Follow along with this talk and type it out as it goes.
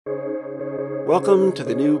Welcome to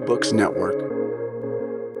the New Books Network.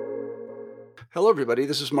 Hello, everybody.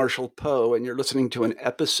 This is Marshall Poe, and you're listening to an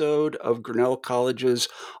episode of Grinnell College's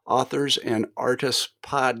Authors and Artists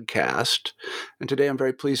podcast. And today I'm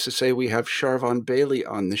very pleased to say we have Charvann Bailey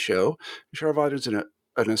on the show. Charvann is an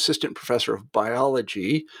assistant professor of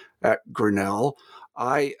biology at Grinnell.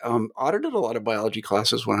 I audited a lot of biology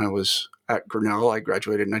classes when I was at Grinnell. I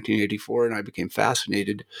graduated in 1984, and I became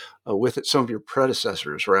fascinated with it. Some of your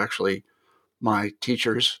predecessors were actually my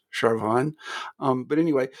teachers, Charvann. But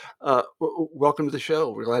anyway, welcome to the show.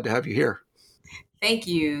 We're glad to have you here. Thank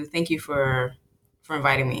you. Thank you for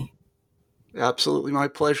inviting me. Absolutely, my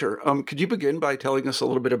pleasure. Could you begin by telling us a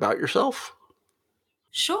little bit about yourself?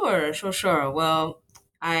 Sure. Well,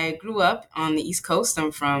 I grew up on the East Coast.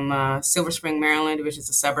 I'm from Silver Spring, Maryland, which is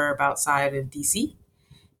a suburb outside of DC.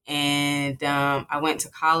 And I went to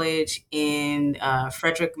college in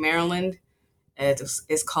Frederick, Maryland.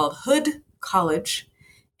 It's called Hood College.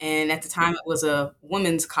 And at the time, it was a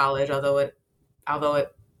women's college, although it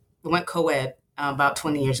went co-ed about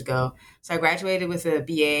 20 years ago. So I graduated with a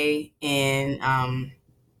BA in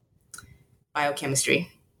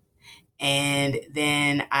biochemistry. And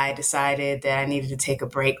then I decided that I needed to take a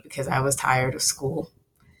break because I was tired of school.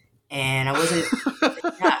 And I wasn't...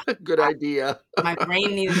 Good idea. My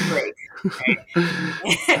brain needed a break.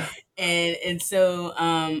 Right? and so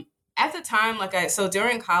at the time, so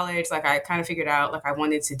during college, I kind of figured out I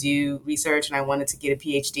wanted to do research and I wanted to get a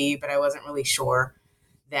PhD, but I wasn't really sure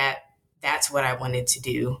that that's what I wanted to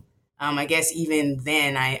do. I guess even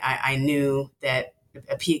then I knew that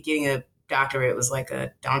getting a doctorate was like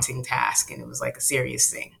a daunting task and it was like a serious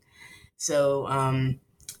thing. So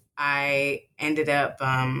I ended up,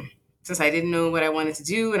 since I didn't know what I wanted to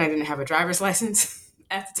do and I didn't have a driver's license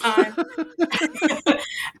at the time,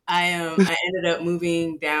 I ended up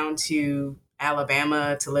moving down to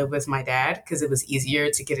Alabama to live with my dad because it was easier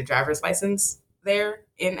to get a driver's license there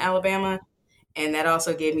in Alabama. And that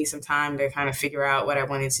also gave me some time to kind of figure out what I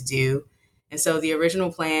wanted to do. And so the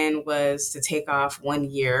original plan was to take off 1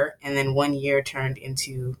 year, and then 1 year turned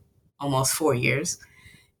into almost 4 years.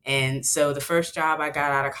 And so the first job I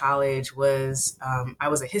got out of college was I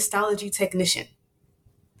was a histology technician.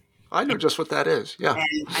 I know just what that is. Yeah.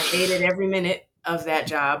 And I hated every minute of that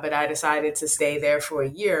job, but I decided to stay there for a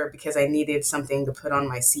year because I needed something to put on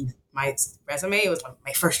my resume. It was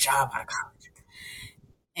my first job out of college.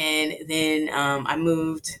 And then I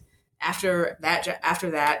moved after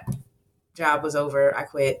that job was over. I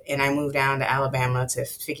quit and I moved down to Alabama to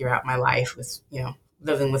figure out my life with,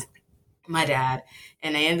 living with my dad.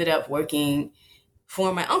 And I ended up working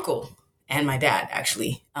for my uncle and my dad,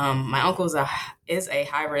 actually. My uncle is a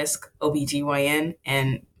high-risk OBGYN.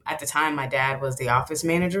 And at the time, my dad was the office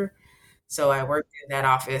manager. So I worked in that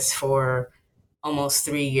office for almost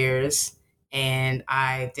 3 years. And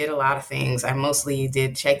I did a lot of things. I mostly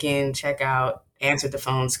did check in, check out, answered the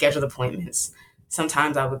phone, scheduled appointments.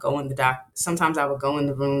 Sometimes I would go in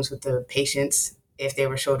the rooms with the patients if they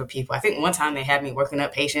were short of people. I think one time they had me working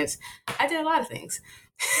up patients. I did a lot of things.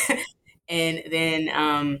 And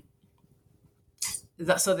then,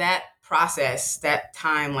 so that process, that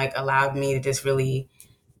time, allowed me to just really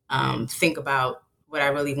think about what I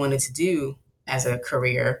really wanted to do as a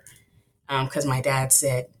career. Because my dad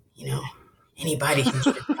said, anybody can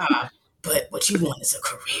get a job, but what you want is a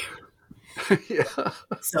career. Yeah.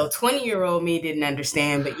 So 20-year-old me didn't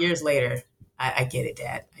understand, but years later, I get it,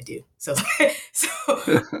 Dad. I do. So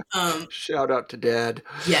Shout out to Dad.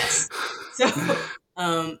 Yes.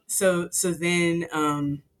 So then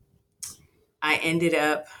I ended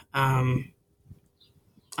up.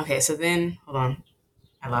 Okay. So then, hold on,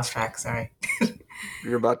 I lost track. Sorry.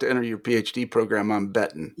 You're about to enter your PhD program, I'm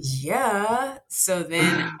betting. Yeah. So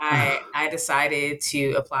then I decided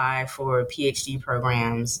to apply for PhD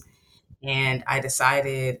programs. And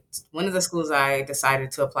one of the schools I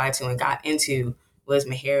decided to apply to and got into was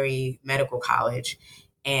Meharry Medical College.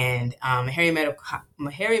 And Meharry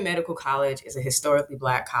Medical College is a historically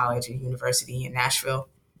Black college and university in Nashville,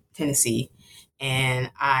 Tennessee.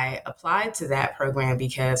 And I applied to that program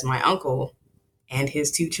because my uncle and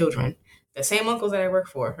his 2 children, the same uncles that I work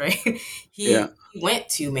for, right? He went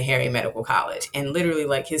to Meharry Medical College, and literally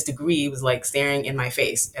his degree was staring in my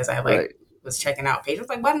face as I was checking out pages.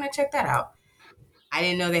 Why didn't I check that out? I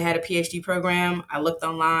didn't know they had a PhD program. I looked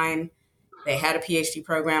online. They had a PhD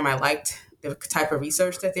program. I liked the type of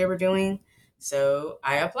research that they were doing. So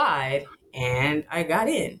I applied and I got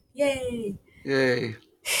in. Yay. Yay.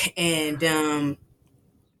 And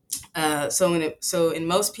so in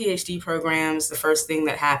most PhD programs, the first thing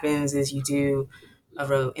that happens is you do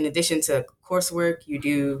in addition to coursework, you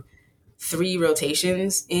do 3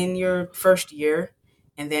 rotations in your first year.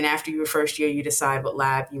 And then after your first year, you decide what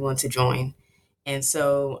lab you want to join. And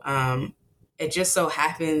so it just so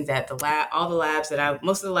happened that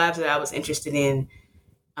most of the labs that I was interested in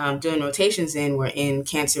doing rotations in were in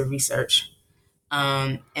cancer research.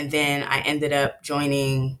 And then I ended up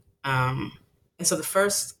joining. And so the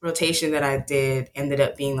first rotation that I did ended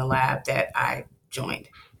up being the lab that I joined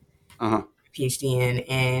Uh-huh. PhD in.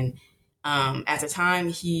 And at the time,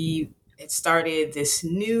 he had started this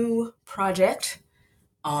new project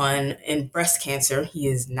in breast cancer. He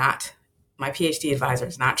is not, my PhD advisor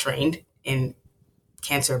is not trained in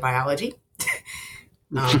cancer biology.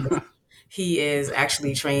 um, he is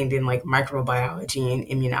actually trained in like microbiology and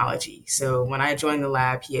immunology. So when I joined the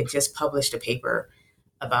lab, he had just published a paper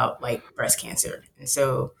about like breast cancer. And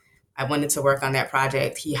so I wanted to work on that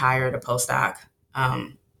project. He hired a postdoc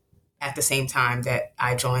at the same time that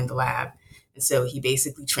I joined the lab. And so he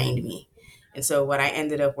basically trained me. And so what I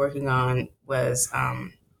ended up working on was I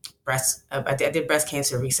did breast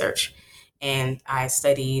cancer research. And I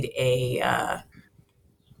studied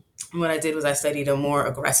what I did was I studied a more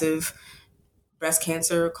aggressive breast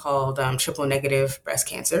cancer called triple negative breast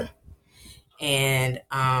cancer. And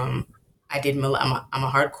I'm a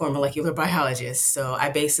hardcore molecular biologist. So I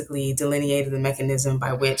basically delineated the mechanism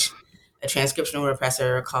by which a transcriptional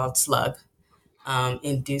repressor called SLUG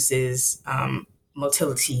induces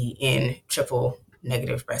motility in triple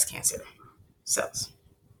negative breast cancer cells.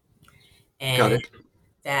 Got And it.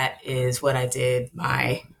 that is what I did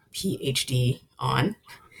my PhD on.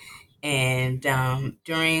 And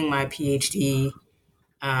during my PhD,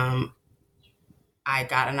 I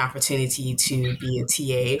got an opportunity to be a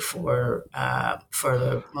TA for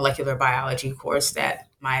the molecular biology course that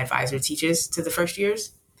my advisor teaches to the first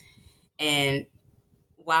years. And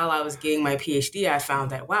while I was getting my PhD, I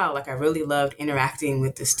found that, wow, like I really loved interacting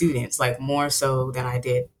with the students, like more so than I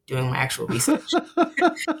did doing my actual research. So,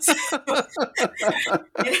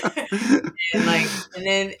 and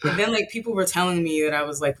then like people were telling me that I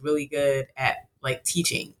was like really good at like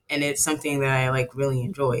teaching, and it's something that I like really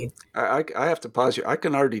enjoyed. I have to pause you. I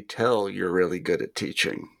can already tell you're really good at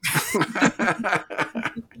teaching.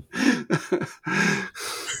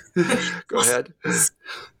 Go ahead.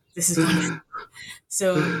 This is wonderful.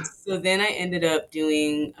 So then I ended up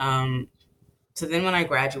doing. So then when I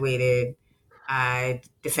graduated, I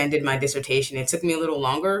defended my dissertation. It took me a little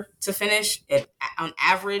longer to finish. On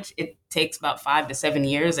average, it takes about 5 to 7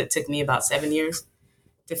 years. It took me about 7 years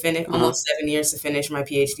to finish, Uh-huh. almost 7 years to finish my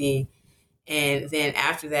PhD. And then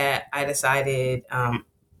after that, I decided.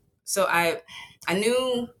 So I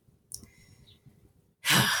knew,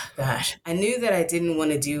 gosh, I knew that I didn't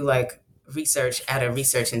want to do like research at a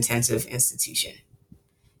research intensive institution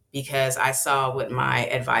because I saw what my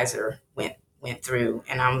advisor went through,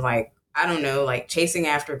 and I'm like, I don't know, like chasing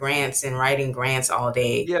after grants and writing grants all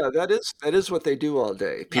day. Yeah, that is what they do all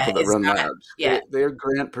day. Yeah, People that it's run not. labs, Yeah, they're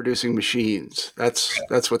grant producing machines. That's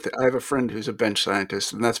what I have a friend who's a bench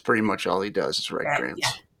scientist, and that's pretty much all he does is write yeah,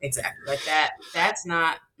 grants. exactly. Like that. That's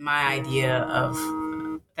not my idea of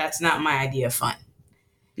fun.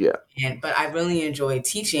 Yeah, But I really enjoyed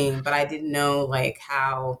teaching, but I didn't know like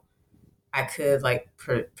how I could like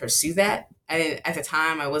pursue that. I didn't at the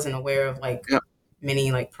time. I wasn't aware of like yeah,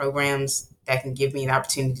 many like programs that can give me the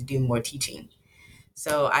opportunity to do more teaching.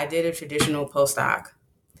 So I did a traditional postdoc,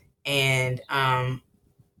 and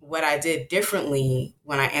what I did differently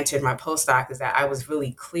when I entered my postdoc is that I was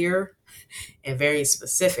really clear and very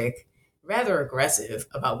specific, rather aggressive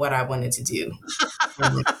about what I wanted to do.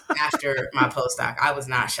 After my postdoc, I was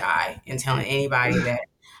not shy in telling anybody that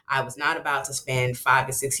I was not about to spend 5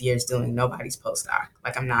 to 6 years doing nobody's postdoc.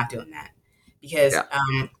 Like, I'm not doing that. Because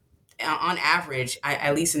yeah, on average,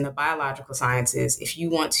 at least in the biological sciences, if you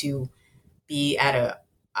want to be at a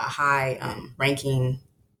high ranking,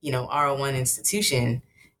 R01 institution,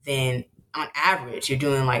 then on average, you're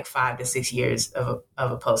doing like 5 to 6 years of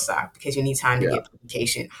a postdoc because you need time to yeah, get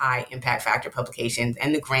publication, high impact factor publications,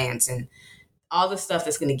 and the grants and all the stuff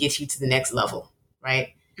that's going to get you to the next level,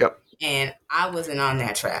 right? yep, And I wasn't on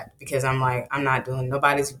that track because I'm like, I'm not doing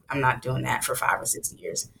that for 5 or 6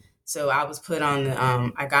 years. So I was put on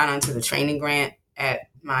I got onto the training grant at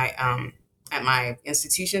my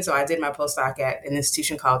institution. So I did my postdoc at an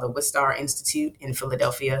institution called the Wistar Institute in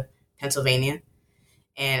Philadelphia, Pennsylvania.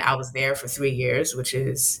 And I was there for 3 years, which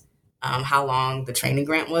is how long the training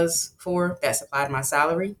grant was for that supplied my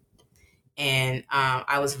salary. And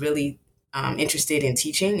I was really interested in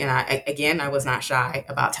teaching. And I was not shy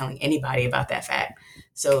about telling anybody about that fact.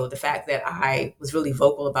 So the fact that I was really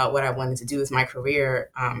vocal about what I wanted to do with my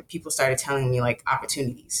career, people started telling me like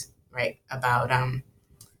opportunities, right?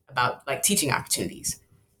 about like teaching opportunities.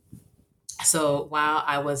 So while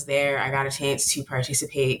I was there, I got a chance to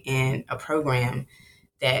participate in a program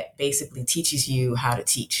that basically teaches you how to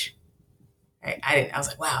teach. Right? I was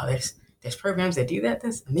like, wow, there's programs that do that.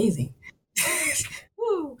 That's amazing.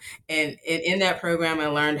 Woo. And in that program, I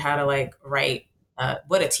learned how to like write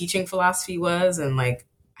what a teaching philosophy was and like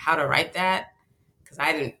how to write that. Cause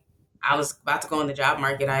I was about to go on the job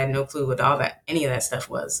market. I had no clue what any of that stuff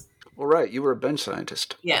was. Well, right. You were a bench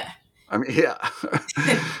scientist. Yeah. I mean, yeah.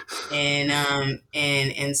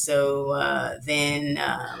 and so then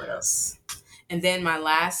what else? And then my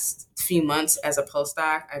last few months as a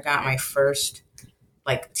postdoc, I got my first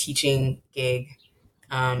like teaching gig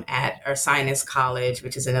at Ursinus College,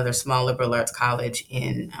 which is another small liberal arts college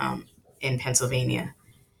in Pennsylvania.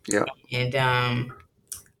 Yeah. And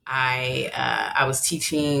I was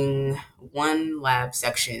teaching one lab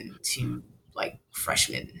section to like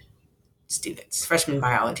freshman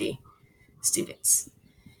biology students.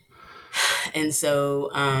 And so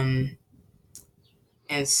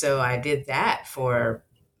I did that for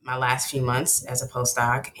my last few months as a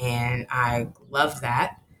postdoc, and I loved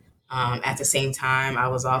that. At the same time, I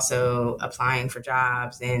was also applying for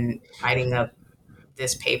jobs and writing up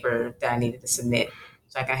this paper that I needed to submit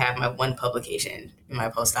so I can have my one publication in my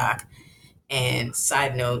postdoc. And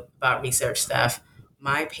side note about research stuff,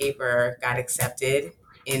 my paper got accepted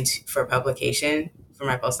for publication for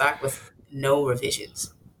my postdoc with no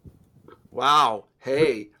revisions. Wow.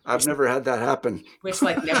 Hey, I've never had that happen. Which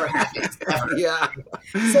like never happens ever. Yeah.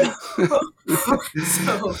 So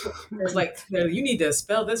there's like, no, you need to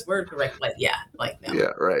spell this word correct. Like, yeah, like no.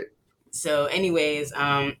 Yeah, right. So anyways,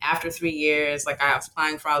 after 3 years, like I was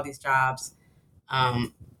applying for all these jobs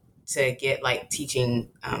to get like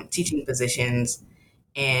teaching positions.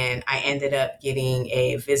 And I ended up getting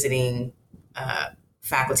a visiting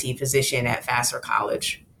faculty position at Vassar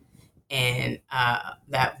College. And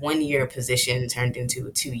that 1 year position turned into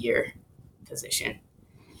a 2 year position.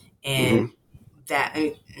 And that,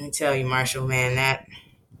 let me tell you, Marshall, man, that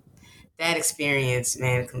experience,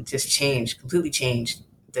 man, just completely changed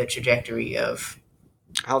the trajectory of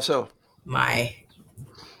How so? my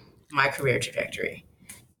career trajectory.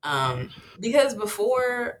 Because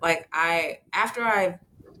before, like after I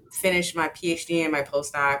finished my PhD and my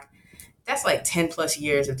postdoc, that's like 10 plus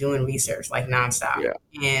years of doing research, like nonstop. Yeah.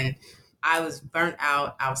 And I was burnt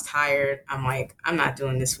out. I was tired. I'm like, I'm not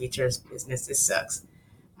doing this research business. This sucks.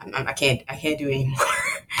 I can't do it anymore.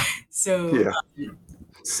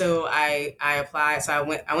 So I applied. So I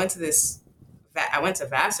went to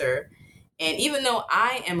Vassar, and even though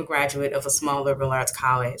I am a graduate of a small liberal arts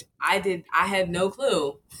college, I had no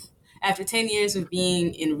clue. After 10 years of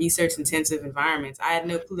being in research intensive environments, I had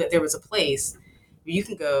no clue that there was a place where you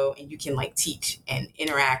can go and you can like teach and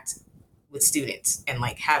interact with students and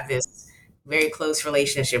like have this very close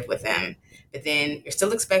relationship with them. But then you're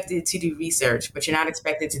still expected to do research, but you're not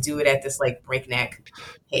expected to do it at this like breakneck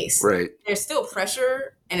pace. Right. There's still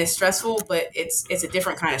pressure and it's stressful, but it's a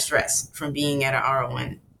different kind of stress from being at an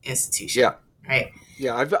R01 institution. Yeah. Right.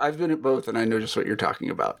 Yeah, I've been at both, and I know just what you're talking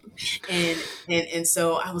about. And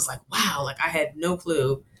so I was like, wow, like I had no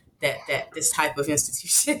clue that this type of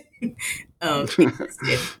institution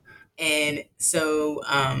existed. And so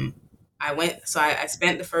I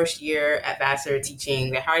spent the first year at Vassar teaching.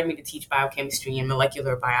 They hired me to teach biochemistry and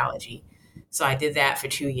molecular biology. So I did that for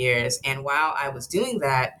 2 years. And while I was doing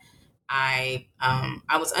that, I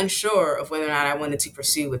was unsure of whether or not I wanted to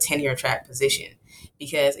pursue a tenure track position.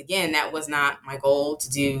 Because again, that was not my goal to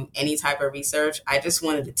do any type of research. I just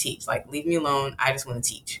wanted to teach. Like, leave me alone. I just want to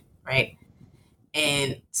teach, right?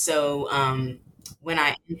 And so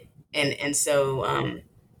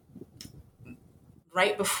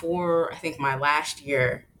right before I think my last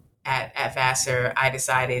year at Vassar, I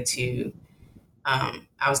decided to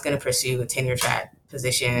I was going to pursue a tenure track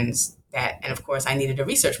positions and of course I needed a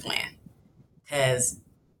research plan because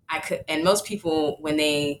I could. And most people, when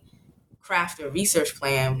they craft a research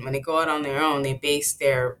plan, when they go out on their own, they base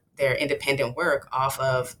their independent work off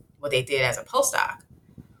of what they did as a postdoc.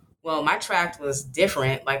 Well, my track was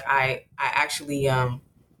different. Like I actually, the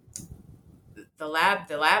labs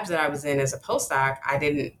that I was in as a postdoc,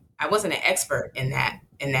 I wasn't an expert in that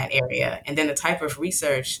area. And then the type of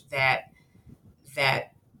research that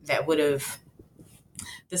would have,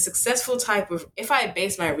 the successful type of, if I had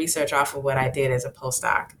based my research off of what I did as a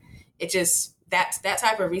postdoc, it just, that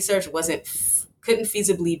type of research couldn't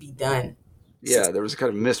feasibly be done. Yeah, there was a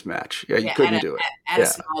kind of mismatch. Yeah, you couldn't do it. At a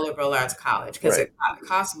small liberal arts college, because it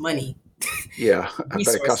costs money. Yeah, I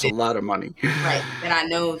bet it costs a lot of money. Right, and I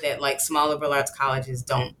know that like small liberal arts colleges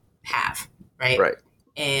don't have, right? Right.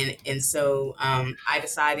 And so I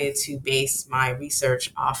decided to base my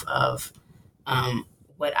research off of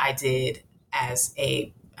what I did as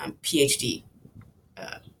a PhD.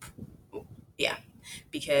 Uh, yeah,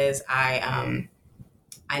 because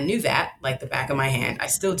I knew that like the back of my hand. I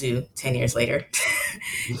still do 10 years later.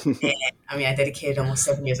 And I mean, I dedicated almost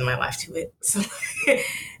 7 years of my life to it. So,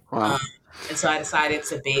 um, Wow. and so I decided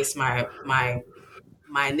to base my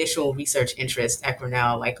initial research interest at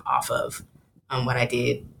Grinnell like off of what I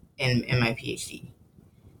did in my PhD.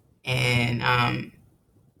 And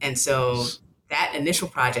and so that initial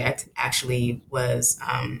project actually was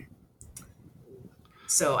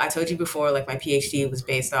so I told you before, like my PhD was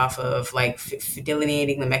based off of like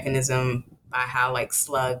delineating the mechanism by how like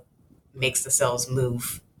slug makes the cells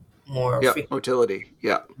move more Yeah, frequently, motility.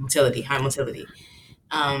 Yeah. high motility.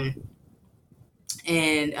 Um,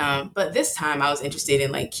 and but this time I was interested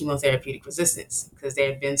in like chemotherapeutic resistance because there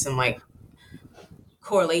had been some like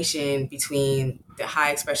correlation between the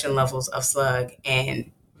high expression levels of slug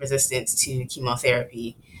and resistance to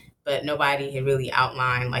chemotherapy, but nobody had really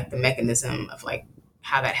outlined like the mechanism of like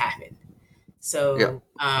how that happened. Yeah. So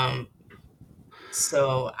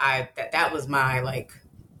so that was my like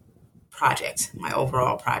project, my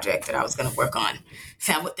overall project that I was going to work on.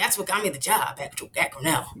 That's what got me the job at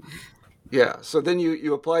Grinnell. Yeah. So then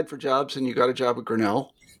you applied for jobs and you got a job at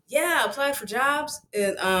Grinnell. Yeah, I applied for jobs.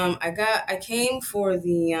 And, I came for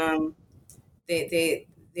the they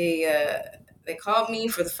they they called me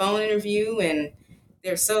for the phone interview, and they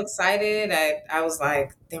were so excited. I was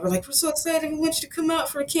like, they were like, we're so excited, we want you to come out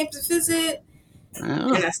for a campus visit. Yeah.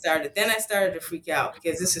 And I started to freak out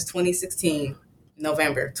because this is 2016,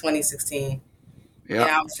 November 2016, and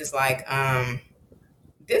Yeah. I was just like,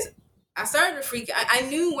 this. I started to freak. I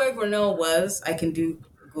knew where Grinnell was. I can do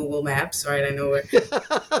Google Maps, right? I know where, but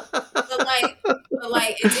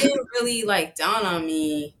like, it didn't really like dawn on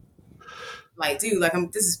me. Like, dude, like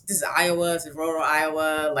this is Iowa. This is rural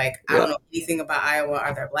Iowa. Like, I don't Yeah. know anything about Iowa.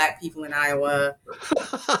 Are there black people in Iowa?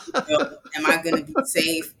 You know, am I going to be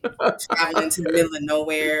safe traveling to the middle of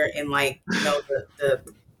nowhere and like the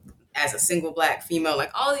as a single black female?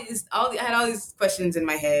 Like I had all these questions in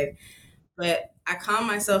my head, but I calmed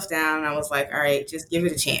myself down. I was like, all right, just give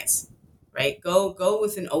it a chance, right? Go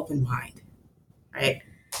with an open mind, right?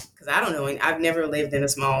 Because I don't know, I've never lived in a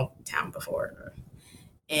small town before,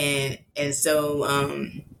 and so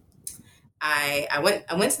I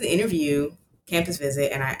went to the interview, campus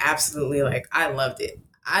visit, and I absolutely like I loved it.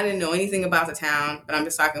 I didn't know anything about the town, but I'm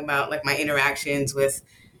just talking about like my interactions with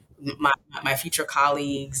my my future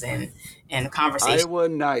colleagues and the conversation. Iowa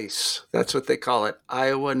nice. That's what they call it.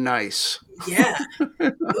 Iowa nice. Yeah,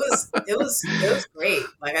 it was great.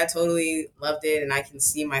 Like I totally loved it, and I can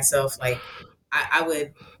see myself like I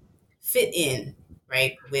would fit in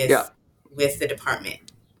right Yeah. with the department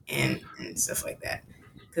and stuff like that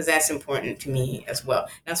because that's important to me as well.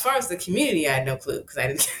 Now, as far as the community, I had no clue because I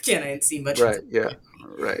didn't again I didn't see much of Right. the Yeah.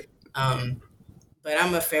 community. Right. Um, but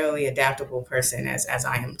I'm a fairly adaptable person as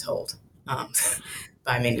I am told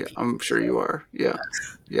by many Yeah. people. I'm sure So you are. Yeah.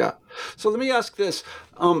 Yeah. So let me ask this.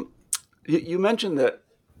 Um, you mentioned that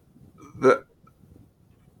the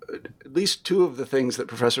at least two of the things that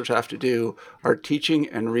professors have to do are teaching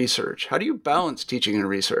and research. How do you balance teaching and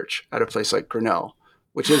research at a place like Grinnell,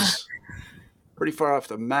 which is pretty far off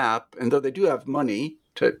the map? And though they do have money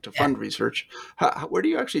to yeah, fund research, where do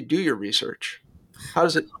you actually do your research? How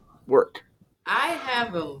does it work? I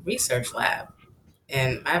have a research lab,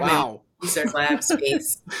 and I have my own Wow. research lab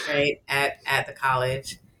space right at the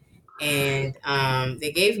college, and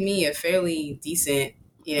they gave me a fairly decent,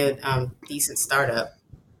 decent startup,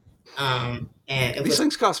 and it These was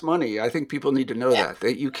things cost money. I think people need to know yeah,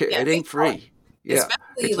 that. You can yeah, it big ain't time, free. Yeah. especially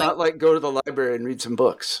It's like not like go to the library and read some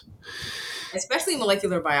books. especially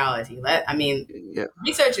molecular biology. I mean, Yeah.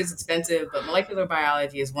 research is expensive, but molecular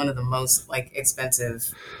biology is one of the most like Yeah.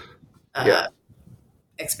 uh,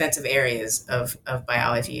 expensive areas of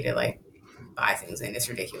biology to like buy things in. It's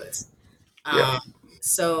ridiculous. Yeah. Um,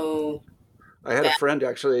 so I had a that friend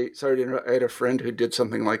actually, sorry to interrupt, I had a friend who did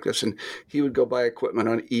something like this and he would go buy equipment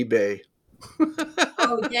on eBay.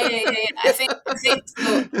 oh yeah. I think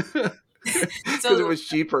so. Because it So was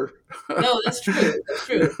cheaper. no, that's true. That's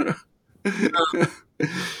true.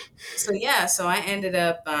 So yeah, so I ended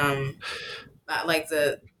up like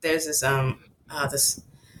there's this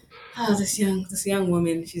this young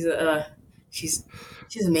woman. She's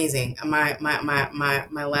she's amazing. My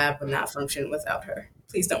lab would not function without her.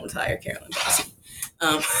 Please don't retire, Carolyn Bossy.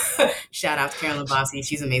 Um, shout out to Carolyn Bossy.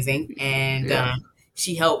 She's amazing, and Yeah.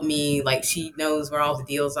 she helped me. Like she knows where all the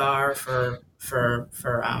deals are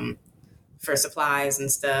for supplies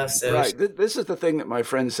and stuff. So Right. This is the thing that my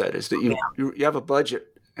friend said is that you have a budget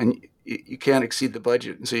and you can't exceed the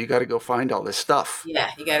budget, and so you got to go find all this stuff. yeah,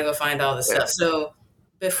 you got to go find all the Yeah. stuff. So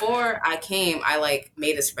before I came, I like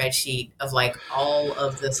made a spreadsheet of like all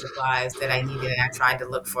of the supplies that I needed, and I tried to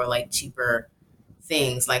look for like cheaper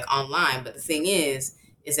things like online. But the thing is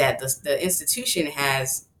that the institution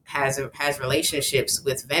has relationships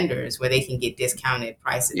with vendors where they can get discounted Yeah.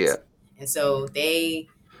 prices, and so they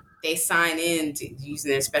sign in to using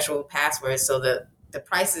their special passwords, so the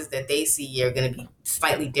prices that they see are going to be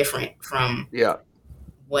slightly different from Yeah.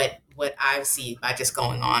 what I see by just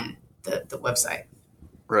going on the website.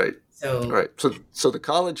 Right. So Right. So the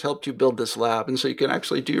college helped you build this lab, and so you can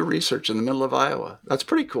actually do your research in the middle of Iowa. That's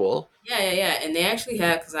pretty cool. yeah. And they actually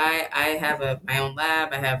have, because I have my own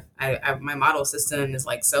lab. I my model system is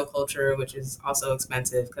like cell culture, which is also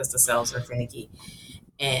expensive because the cells are finicky,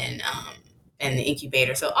 and and the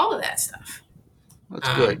incubator. So all of that stuff. That's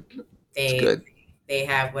good. That's They good. they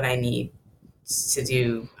have what I need to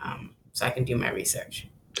do, so I can do my research.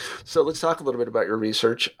 So let's talk a little bit about your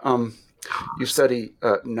research. You study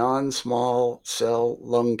non-small cell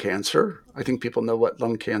lung cancer. I think people know what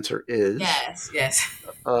lung cancer is. Yes.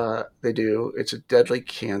 They do. It's a deadly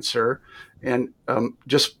cancer. And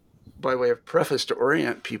just by way of preface to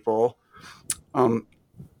orient people, and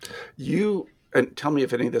tell me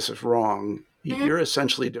if any of this is wrong, Mm-hmm. you're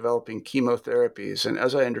essentially developing chemotherapies. And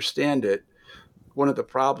as I understand it, one of the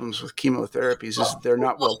problems with chemotherapies is they're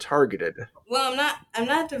not well targeted. Well, I'm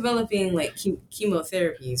not developing like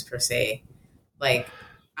chemotherapies per se. Like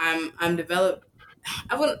I'm develop.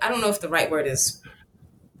 I don't know if the right word is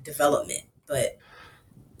development, but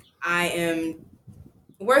I am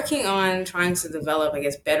working on trying to develop, I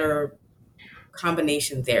guess, better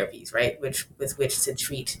combination therapies, right? With which to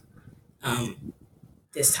treat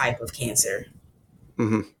this type of cancer.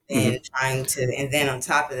 Mm-hmm. And then on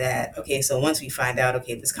top of that, okay, so once we find out,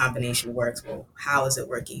 okay, this combination works, well, how is it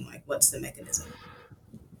working? Like, what's the mechanism?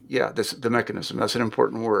 Yeah, the mechanism. That's an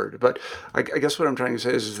important word. But I guess what I'm trying to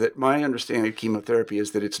say is that my understanding of chemotherapy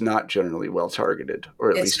is that it's not generally well targeted,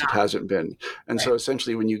 or at It's least it not. hasn't been. And Right. so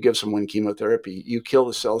essentially, when you give someone chemotherapy, you kill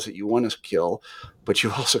the cells that you want to kill, but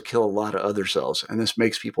you also kill a lot of other cells. And this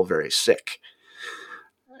makes people very sick.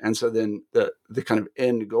 And so then the kind of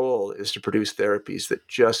end goal is to produce therapies that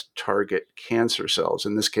just target cancer cells,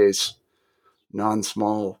 in this case,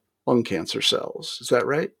 non-small lung cancer cells. Is that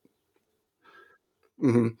right?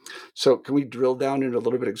 Hmm. So can we drill down into a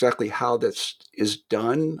little bit exactly how this is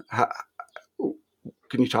done?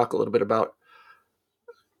 Can you talk a little bit about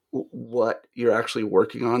what you're actually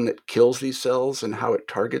working on that kills these cells and how it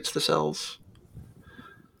targets the cells?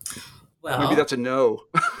 Maybe Well, that's a no.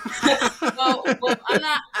 well, I'm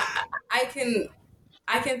not. I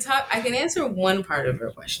can talk. I can answer one part of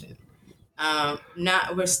your question. Not.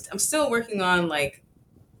 I'm still working on like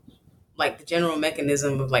the general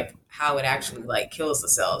mechanism of like how it actually like kills the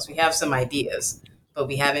cells. We have some ideas, but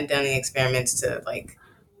we haven't done any experiments to like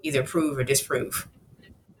either prove or disprove.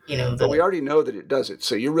 But we The already know that it does it.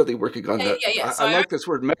 So you're really working on yeah. I like this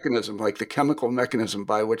word mechanism, like the chemical mechanism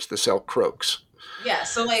by which the cell croaks. Yeah,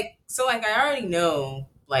 so like I already know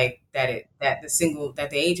like that the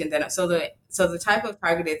agent that so the type of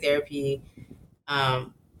targeted therapy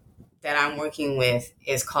um, that I'm working with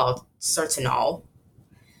is called sertanol,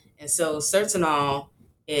 and so sertanol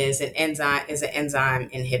is an enzyme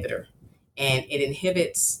inhibitor, and it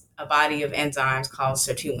inhibits a body of enzymes called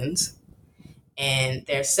sirtuins, and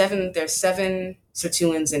there's seven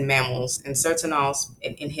sirtuins in mammals, and sertanol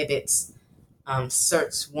inhibits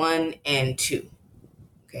SIRTs 1 and 2.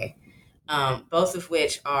 Okay. Both of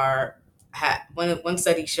which are one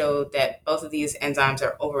study showed that both of these enzymes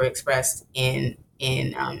are overexpressed in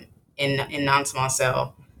non-small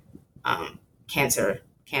cell cancer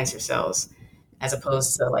cells as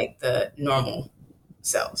opposed to like the normal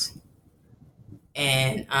cells,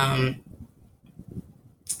 and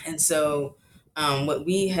so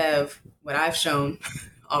what I've shown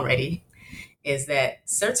already is that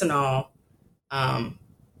sertanol um,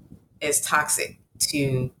 is toxic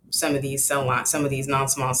to some of these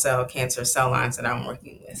non-small cell cancer cell lines that I'm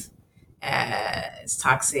working with. It's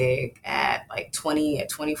toxic at like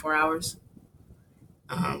 24 hours.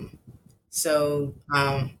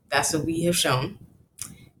 That's what we have shown.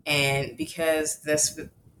 And because the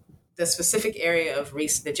specific area of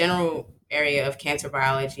the general area of cancer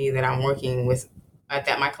biology that I'm working with,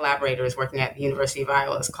 that my collaborator is working at the University of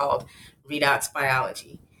Iowa, is called redox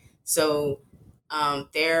biology. So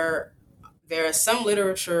there is some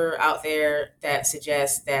literature out there that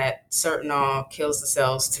suggests that sertanol kills the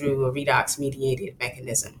cells through a redox mediated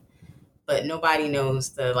mechanism. but nobody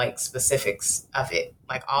knows the like specifics of it.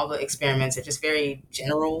 Like all the experiments are just very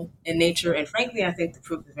general in nature, and frankly, I think the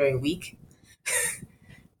proof is very weak.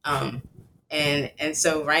 Um, and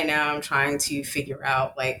so right now I'm trying to figure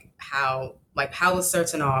out how is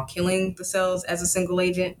sertanol killing the cells as a single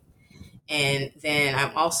agent, and then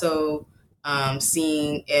I'm also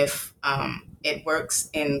seeing if it works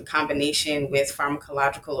in combination with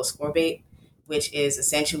pharmacological ascorbate, which is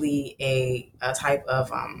essentially a type of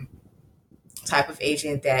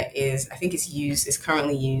agent that I think is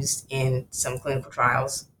currently used in some clinical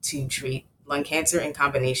trials to treat lung cancer in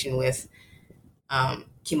combination with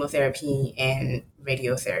chemotherapy and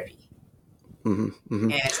radiotherapy. Mm-hmm,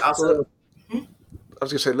 mm-hmm. And it's Well, also. I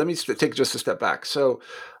was going to say, let me take just a step back. So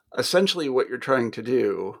essentially what you're trying to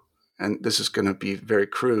do, and this is going to be very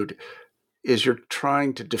crude, is you're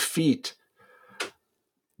trying to defeat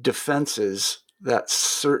defenses that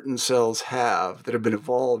certain cells have that have been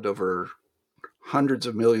evolved over hundreds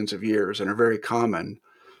of millions of years and are very common,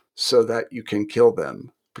 so that you can kill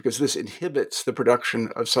them, because this inhibits the production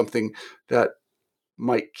of something that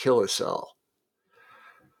might kill a cell.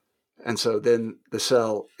 And so then the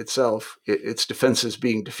cell itself, its defenses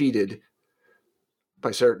being defeated by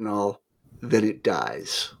sertanol, then it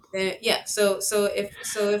dies. Yeah. So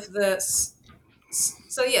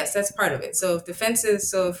yes, that's part of it. So if defenses,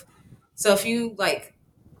 so if you like,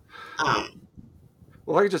 um,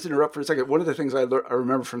 Well, if I could just interrupt for a second. One of the things I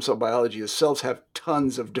remember from cell biology is cells have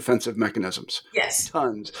tons of defensive mechanisms. yes,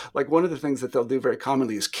 Tons. Like one of the things that they'll do very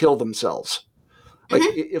commonly is kill themselves. Like hmm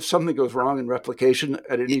if something goes wrong in replication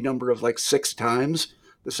at any number of like 6 times,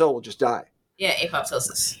 the cell will just die. yeah,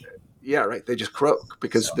 apoptosis. Yeah, right. They just croak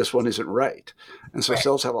because So this one isn't right. And so right,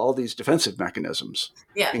 cells have all these defensive mechanisms,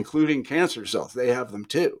 yeah, including cancer cells. They have them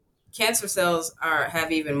too. cancer cells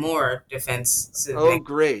have even more defensive Oh, mechanisms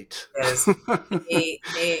great. because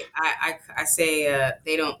I say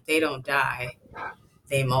they don't die,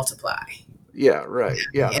 they multiply. Yeah, right.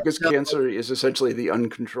 Yeah, Yeah, because so cancer is essentially the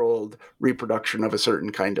uncontrolled reproduction of a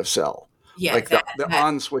certain kind of cell. yeah, Like the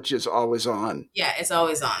on switch is always on. yeah, it's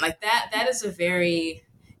always on. Like that is a very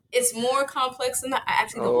it's more complex than that. I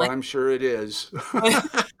actually don't Oh, like I'm sure it is.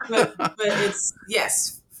 but it's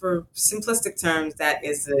yes, for simplistic terms, that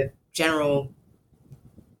is the general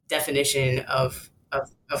definition of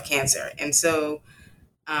cancer.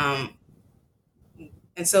 Um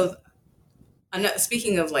and so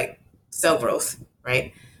speaking of like cell growth,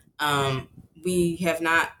 right? Um, we have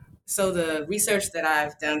not. So the research that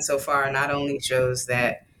I've done so far not only shows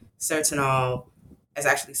that sertanol is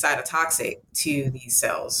actually cytotoxic to these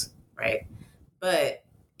cells, right? But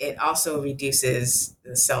it also reduces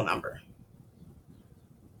the cell number.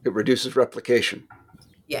 It reduces replication.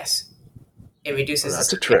 Yes, it Oh, reduces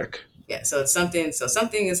that's a yeah, trick. yeah. So it's something. So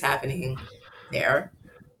something is happening there,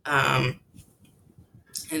 um,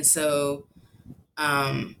 and so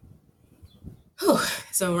um, whew.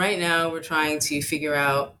 So right now we're trying to figure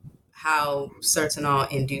out how sertanol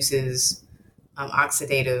induces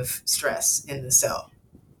oxidative stress in the cell.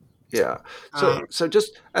 Yeah. Um, So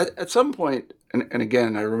just at some point, and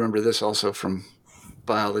again, I remember this also from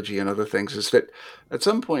biology and other things, is that at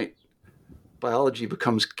some point biology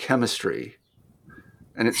becomes chemistry.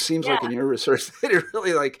 And it seems yeah, like in your research that it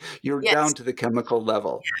really like you're down yes, to the chemical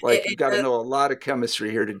level. it, Like you've it got to does. know a lot of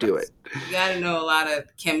chemistry here to do it. You got to know a lot of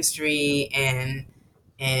chemistry and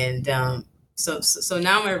so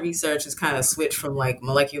now my research has kind of switched from like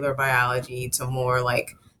molecular biology to more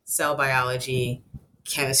like cell biology,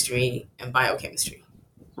 chemistry, and biochemistry.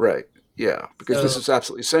 Right. Yeah. Because this So is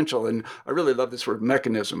absolutely essential. And I really love this word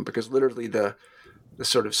mechanism, because literally the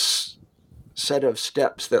sort of set of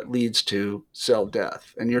steps that leads to cell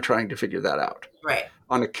death. And you're trying to figure that out right,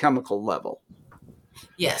 on a chemical level.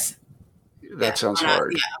 yes, That sounds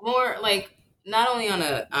hard. yeah, more like not only on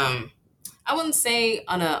a I wouldn't say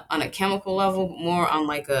on a chemical level, but more on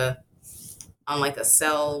like a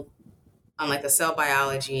cell on like a cell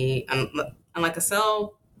biology on like a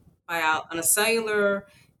on a cellular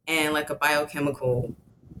and like a biochemical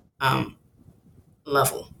um,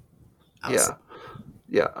 level. I would say. Yeah.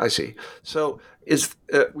 Yeah. I see. So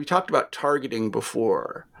we talked about targeting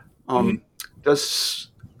before. Mhm. Um, does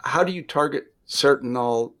how do you target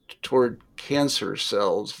sertanol toward cancer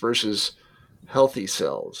cells versus healthy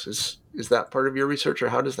cells? Is that part of your research, or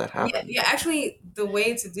how does that Yeah, happen? yeah. Actually, the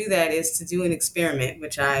way to do that is to do an experiment,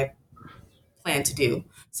 which I plan to do.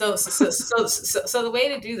 So the way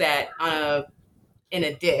to do that in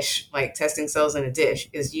a dish, like testing cells in a dish,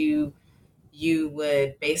 is you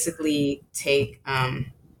would basically take.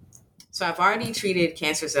 So I've already treated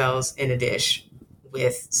cancer cells in a dish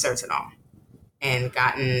with sertanol, and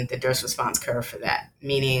gotten the dose response curve for that.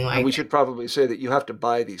 Meaning, And we like, should probably say that you have to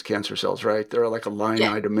buy these cancer cells, right? They're like a line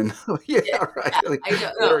yeah, item in, yeah, yeah, right. yeah. Like, I don't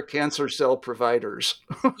what know. are cancer cell providers?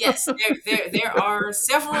 Yes, there are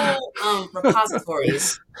several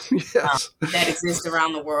repositories Yes. that exist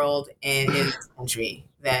around the world and in this country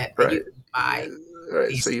that you Right. can buy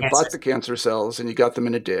Right. So these you bought cancers. the cancer cells and you got them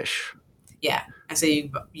in a dish. Yeah, and so you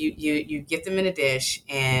get them in a dish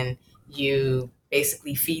and you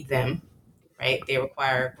basically feed them. Right, they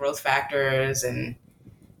require growth factors and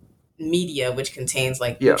media, which contains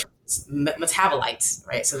like Yeah. nutrients, metabolites,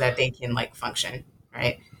 right, so that they can like function,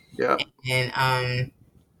 right, Yeah. and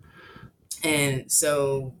and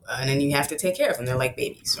then you have to take care of them. They're like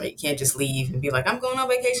babies, right? You can't just leave and be like, I'm going on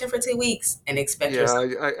vacation for 2 weeks and expect Yeah.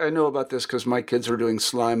 yourself. I know about this because my kids were doing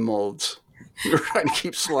slime molds. We were trying to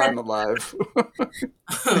keep slime alive.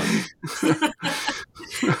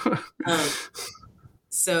 um,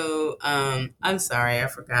 um, I'm sorry, I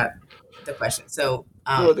forgot the question. So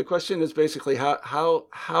No, the question is basically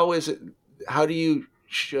how is it? How do you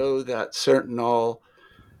show that Sertanol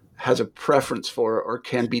has a preference for or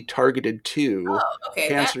can be targeted to okay,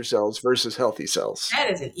 cancer cells versus healthy cells? that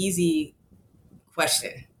is an easy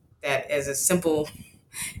question. That is a simple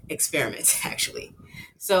experiment, actually.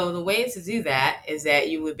 So the way to do that is that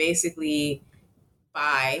you would basically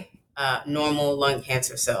buy normal lung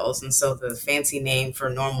cancer cells, and so the fancy name for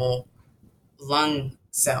normal lung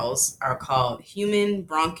cells are called human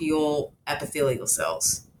bronchial epithelial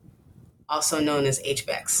cells, also known as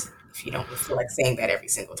HBECs. If you don't feel like saying that every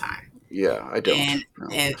single time, Yeah, I don't. and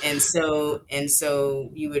No. and so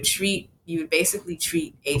you would basically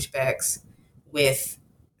treat HBECs with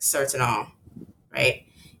sertanol, right?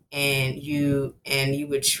 And you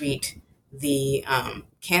would treat the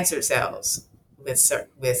cancer cells with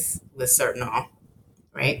sertanol,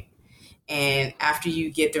 right? And after you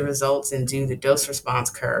get the results and do the dose response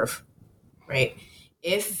curve, right?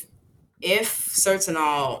 If if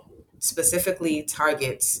sertanol specifically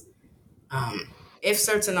targets if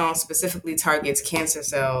sertanol specifically targets cancer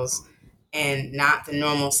cells and not the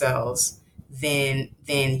normal cells, then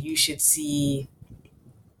you should see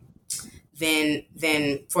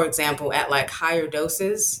then for example at like higher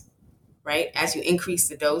doses, right? As you increase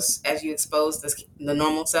the dose, as you expose the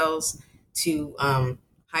normal cells to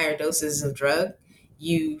higher doses of drug,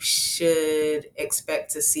 you should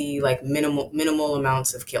expect to see like minimal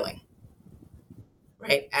amounts of killing,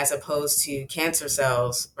 right? As opposed to cancer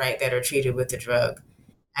cells, right, that are treated with the drug.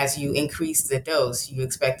 As you increase the dose, you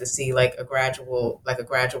expect to see like a gradual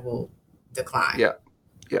decline. Yeah,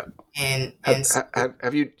 yeah. And so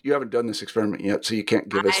Have you haven't done this experiment yet, so you can't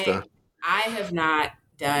give us I the. I have not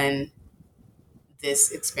done this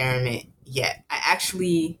experiment yet. I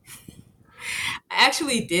actually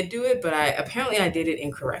did do it, but I did it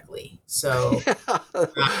incorrectly. So Yeah. um,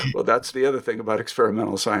 Well, that's the other thing about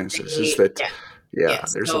experimental sciences is that, yeah, yeah, yeah.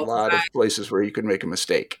 there's a So lot of places where you can make a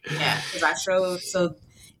mistake. because I showed so,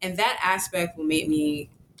 and that aspect will make me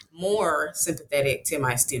more sympathetic to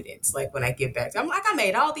my students. Like when I get back, I'm like, I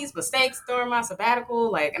made all these mistakes during my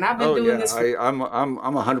sabbatical, like, and I've been Oh doing yeah, this for. I'm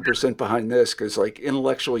 100% behind this because like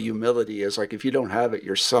intellectual humility is like if you don't have it,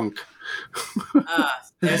 you're sunk. Uh,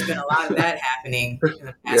 there's been a lot of that happening in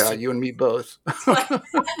the past Yeah, few. you and me both.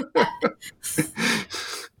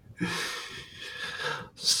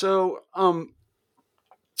 So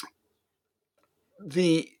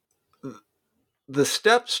the the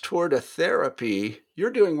steps toward a therapy,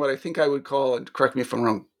 you're doing what I think I would call, and correct me if I'm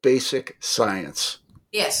wrong, basic science.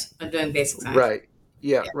 Yes, I'm doing basic science. Right.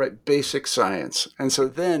 Yeah, Yeah. right. Basic science. And so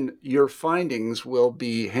then your findings will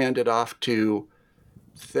be handed off to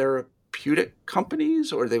therapeutic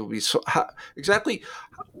companies, or they will be exactly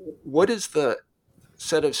what is the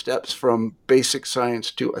set of steps from basic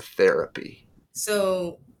science to a therapy?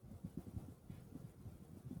 So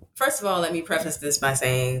first of all, let me preface this by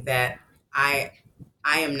saying that I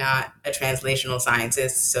I am not a translational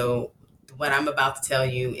scientist, so what I'm about to tell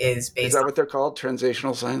you is Is based that on what they're called?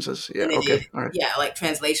 Translational sciences? Yeah. limited, Okay. All right. yeah, like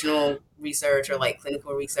translational research or like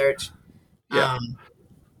clinical research. Yeah. Um,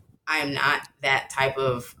 I am not that type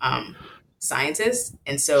of scientist,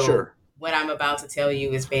 and so Sure. what I'm about to tell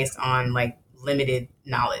you is based on like limited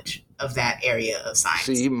knowledge of that area of See,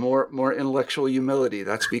 science. more intellectual humility.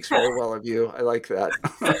 That speaks very well of you. I like that.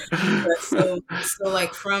 So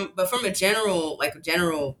like from a general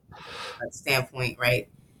standpoint, right?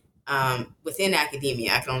 Within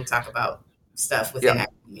academia, I can only talk about stuff Yeah. within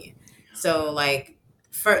academia. So like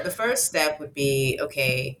the first step would be,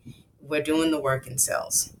 okay, we're doing the work in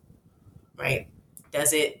cells, right?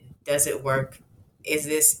 Does it work? Is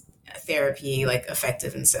this therapy like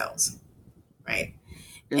effective in cells, right?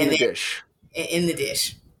 In And the then dish. in the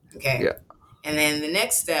dish. Okay. Yeah. And then the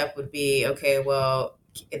next step would be, okay, well,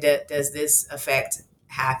 does this effect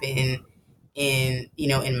happen in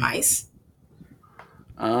mice?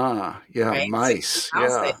 Ah, yeah, Right. So you do mice. mouse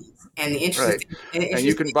Yeah, studies. And right. the And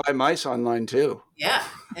you can interesting, buy mice online too. yeah.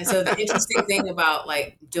 And so the interesting thing about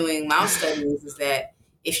like doing mouse studies is that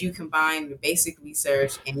if you combine your basic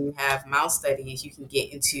research and you have mouse studies, you can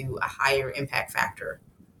get into a higher impact factor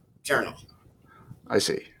journal. I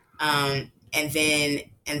see. And then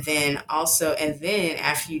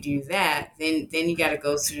after you do that, then you got to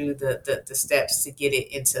go through the steps to get it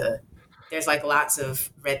into. There's like lots of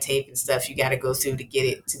red tape and stuff you got to go through to get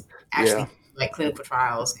it to Yeah. actually like clinical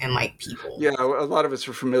trials and like people. Yeah, a lot of us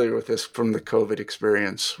are familiar with this from the COVID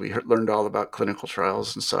experience. We learned all about clinical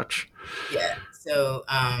trials and such. Yeah. So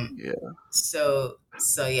Yeah.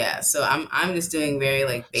 so I'm just doing very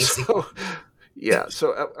like basic. So, yeah.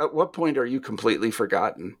 So, at what point are you completely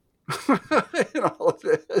forgotten in all of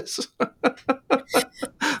this?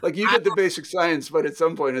 Like you I, did the basic science, but at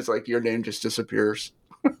some point it's like your name just disappears.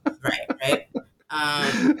 right.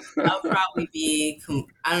 I'll probably be,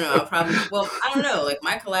 I don't know, I don't know. Like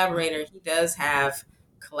my collaborator, he does have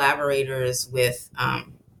collaborations with,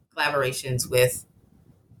 um,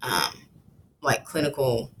 like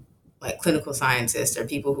clinical scientists or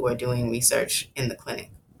people who are doing research in the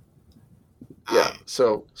clinic. Yeah. Um,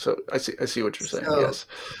 So I see what you're saying. so Yes.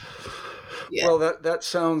 yeah, Well, that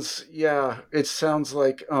sounds, yeah, it sounds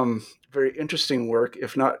like very interesting work,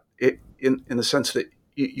 if not in the sense that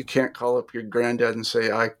you can't call up your granddad and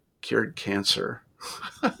say, I cured cancer,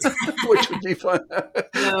 which would be fun. But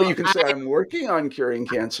no, you can say, I'm working on curing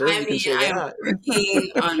cancer. I You can mean, say I am that.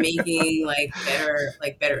 working on making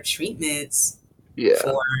better treatments Yeah,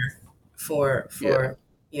 for for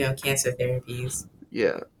yeah, for cancer therapies.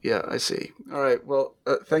 yeah, I see. All right. Well,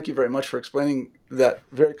 thank you very much for explaining that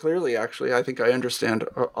very clearly, actually. I think I understand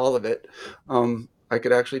all of it. I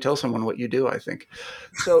could actually tell someone what you do, I think.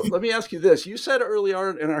 So let me ask you this. You said early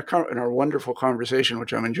on in our wonderful conversation,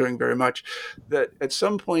 which I'm enjoying very much, that at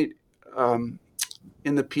some point um,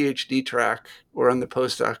 in the PhD track or on the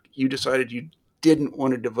postdoc, you decided you didn't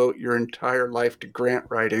want to devote your entire life to grant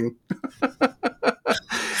writing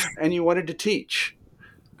and you wanted to teach.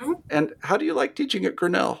 Mhm. And how do you like teaching at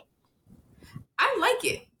Grinnell? I like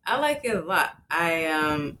it. I like it a lot.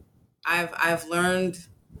 I've learned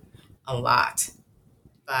a lot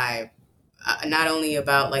by not only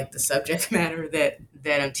about like the subject matter that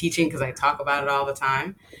I'm teaching because I talk about it all the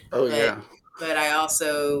time, Oh, but yeah. but I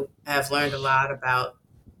also have learned a lot about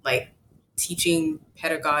like teaching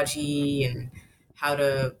pedagogy and how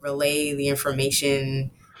to relay the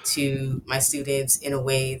information to my students in a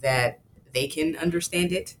way that they can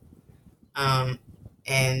understand it. Um,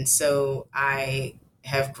 and so I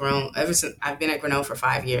have grown ever since I've been at Grinnell for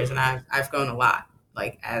 5 years, and I've grown a lot,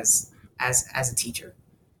 like as a teacher,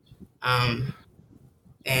 um,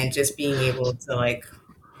 and just being able to like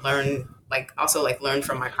learn, like also like learn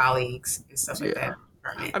from my colleagues and stuff like that Yeah. in the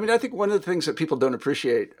department. I mean, I think one of the things that people don't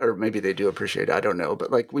appreciate, or maybe they do appreciate, I don't know,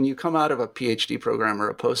 but like when you come out of a PhD program or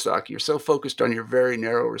a postdoc, you're so focused on your very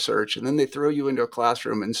narrow research, and then they throw you into a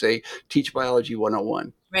classroom and say, teach biology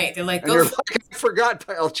 101. Right? They're like, And go you're for like, I forgot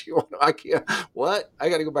biology 101. I can't, what? I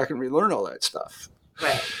got to go back and relearn all that stuff. it.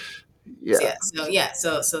 Right. So Yeah.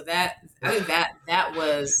 so that I think that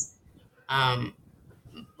was um,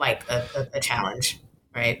 like a challenge,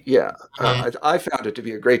 right? Yeah. Um, I found it to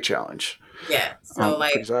be a great challenge yeah. So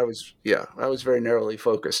like, because I was very narrowly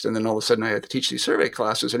focused. And then all of a sudden I had to teach these survey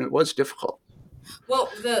classes and it was difficult. well,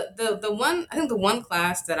 the one I think the one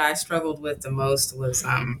class that I struggled with the most was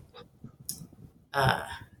uh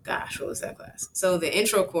gosh, what was that class? So the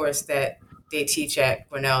intro course that they teach at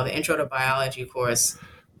Grinnell, the intro to biology course,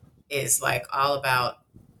 is like all about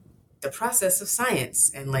the process of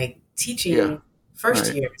science and like Yeah. teaching first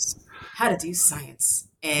Right. years how to do science.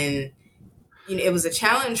 And it was a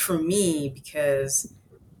challenge for me because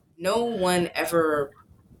no one ever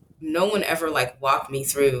like walked me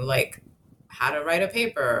through like how to write a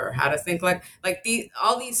paper or how to think like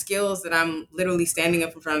all these skills that I'm literally standing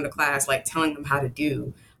up in front of the class like telling them how to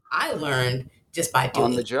do. I learned just by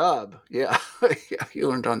On the doing. job. Yeah. Yeah. You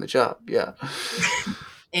learned on the job. Yeah.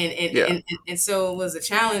 And and, Yeah. and and so it was a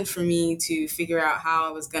challenge for me to figure out how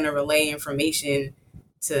I was going to relay information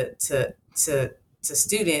to to to to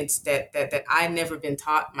students that I'd never been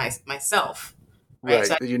taught myself, right?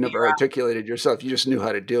 So Right. I You figure never out articulated yourself. You just knew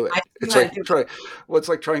how to do I it. knew It's how to like do it. it's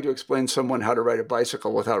like trying to explain someone how to ride a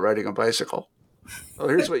bicycle without riding a bicycle. Oh,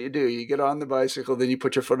 here's what you do: you get on the bicycle, then you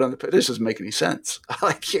put your foot on the pedal. This doesn't make any sense.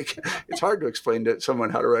 Like, it's hard to explain to someone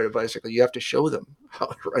how to ride a bicycle. You have to show them how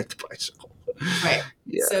to ride the bicycle. Right.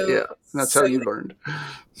 Yeah, So yeah. And that's how so you learned.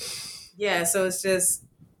 yeah, so it's just,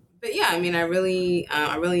 but yeah, I mean, I really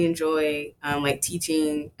enjoy like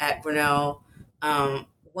teaching at Grinnell.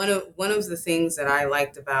 One of the things that I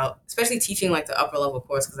liked about, especially teaching like the upper level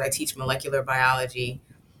course, because I teach molecular biology,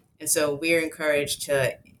 and so we're encouraged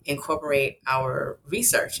to incorporate our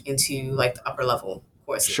research into like the upper level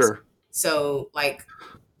courses. Sure. So like,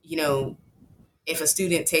 you know, if a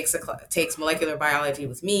student takes molecular biology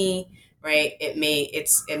with me, right, it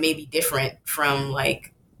may be different from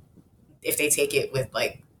like if they take it with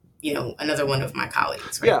like, another one of my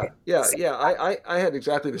colleagues, right? Yeah, yeah, So, yeah. I had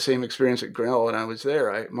exactly the same experience at Grinnell when I was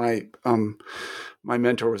there. My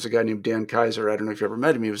mentor was a guy named Dan Kaiser. I don't know if you ever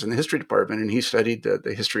met him. He was in the history department, and he studied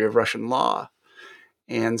the history of Russian law.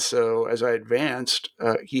 And so as I advanced,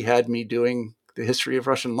 he had me doing the history of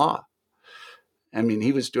Russian law. I mean,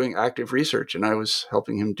 he was doing active research, and I was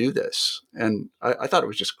helping him do this. And I thought it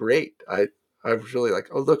was just great. I was really like,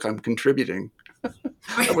 oh, look, I'm contributing.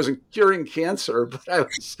 I wasn't curing cancer, but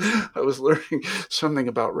I was learning something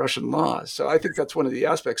about Russian law. So I think that's one of the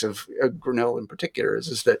aspects of Grinnell in particular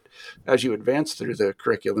is that as you advance through the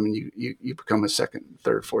curriculum and you become a second,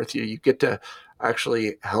 third, fourth year, you get to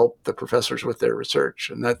actually help the professors with their research,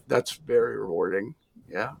 and that's very rewarding.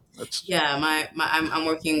 Yeah, that's yeah, I'm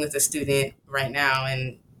working with a student right now,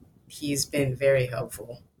 and he's been very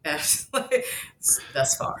helpful thus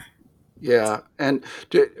far. yeah. And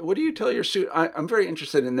what do you tell your student? I'm very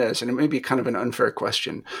interested in this, and it may be kind of an unfair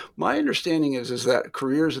question. My understanding is that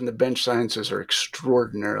careers in the bench sciences are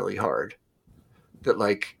extraordinarily hard. That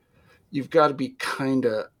like you've got to be kind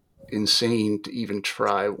of insane to even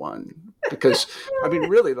try one because I mean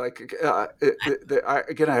really like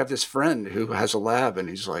again I have this friend who has a lab and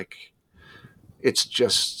he's like it's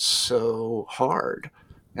just so hard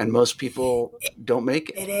and most people don't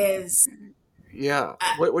make It it. is. Yeah.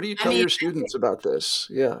 I, What do you I tell mean, your students about this?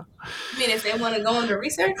 Yeah. if they want to go into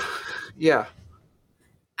research, Yeah.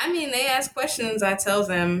 I mean, they ask questions. I tell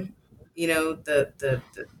them,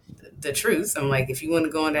 the truth. I'm like, if you want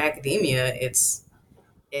to go into academia, it's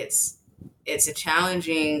it's a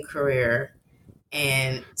challenging career,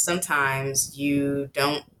 and sometimes you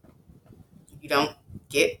don't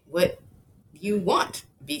get what you want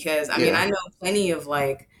because I mean, Yeah.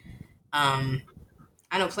 um,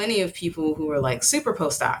 I know plenty of people who are like super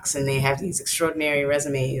postdocs and they have these extraordinary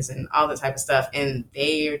resumes and all that type of stuff, and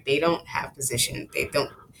they don't have position. They don't.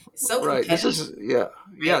 It's so Right. This competitive, is yeah. right?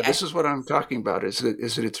 Yeah, this is what I'm talking about is that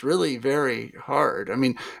it's really very hard. I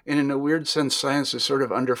mean, and in a weird sense science is sort of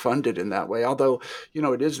underfunded in that way. Although,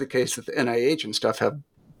 it is the case that the NIH and stuff have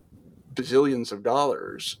bazillions of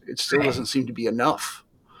dollars. It still Right. doesn't seem to be enough.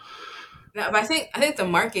 No, but I think the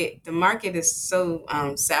market is so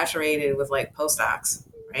saturated with like postdocs,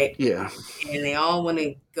 right? Yeah. And they all want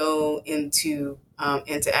to go into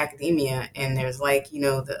academia, and there's like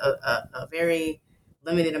a very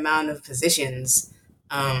limited amount of positions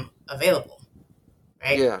available,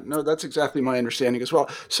 right? Yeah, no, that's exactly my understanding as well.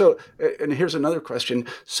 So, and here's another question.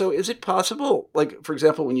 So, is it possible, like, for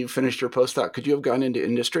example, when you finished your postdoc, could you have gone into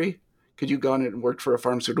industry? Could you have gone and worked for a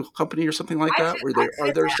pharmaceutical company or something like that? I Are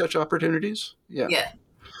could there have, such opportunities? Yeah. yeah.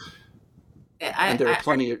 And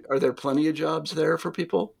are there plenty of jobs there for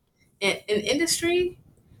people? In industry,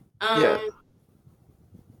 Yeah. um,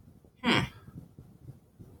 hmm,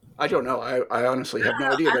 I don't know. I honestly I have don't no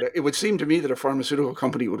know. idea, but it would seem to me that a pharmaceutical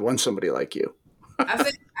company would want somebody like you. I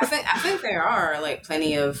think there are like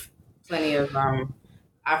plenty of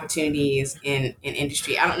opportunities in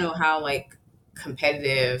industry. I don't know how like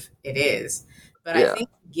competitive it is, but I Yeah. think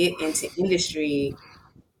to get into industry,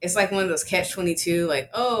 it's like one of those catch 22. Like,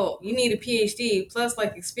 oh, you need a PhD plus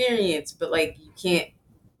like experience, but like you can't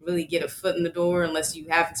really get a foot in the door unless you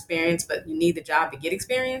have experience, but you need the job to get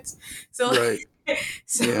experience. So, Right. Yeah.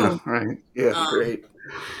 so, Right. Yeah. um, Great.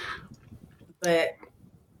 but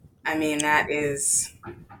I mean the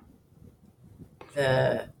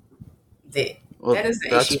the that Well, is the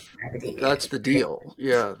issue that's in academia. That's the deal.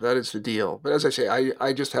 Yeah, that is the deal. But as I say,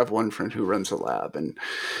 I just have one friend who runs a lab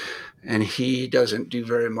and he doesn't do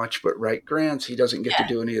very much but write grants. He doesn't get to Yeah,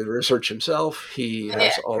 do any of the research himself. He yeah,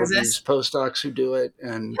 has all because of these that's postdocs who do it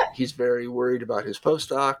and he's very worried about his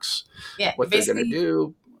postdocs, yeah. what they're going to Basically,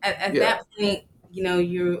 do. at Yeah. that point,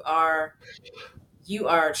 you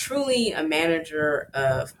are truly a manager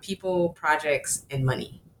of people, projects, and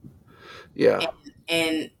money. Yeah. And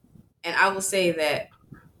and and I will say that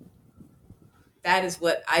that is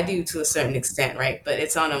what I do to a certain extent, right? But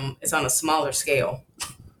it's on a smaller scale,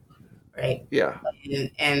 right? Yeah.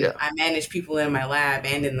 And Yeah. I manage people in my lab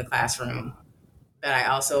and in the classroom, but I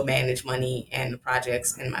also manage money and the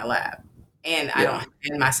projects in my lab. And I Yeah. don't,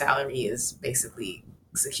 and my salary is basically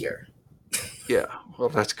secure. Yeah. Well,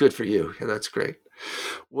 that's good for you. Yeah, that's great.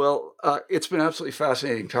 Well, it's been absolutely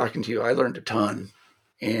fascinating talking to you. I learned a ton.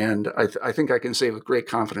 And I think I can say with great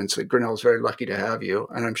confidence that Grinnell is very lucky to have you.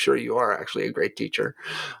 And I'm sure you are actually a great teacher.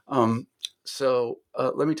 So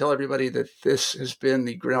let me tell everybody that this has been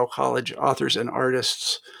the Grinnell College Authors and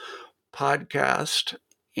Artists podcast.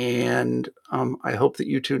 And I hope that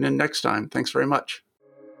you tune in next time. Thanks very much.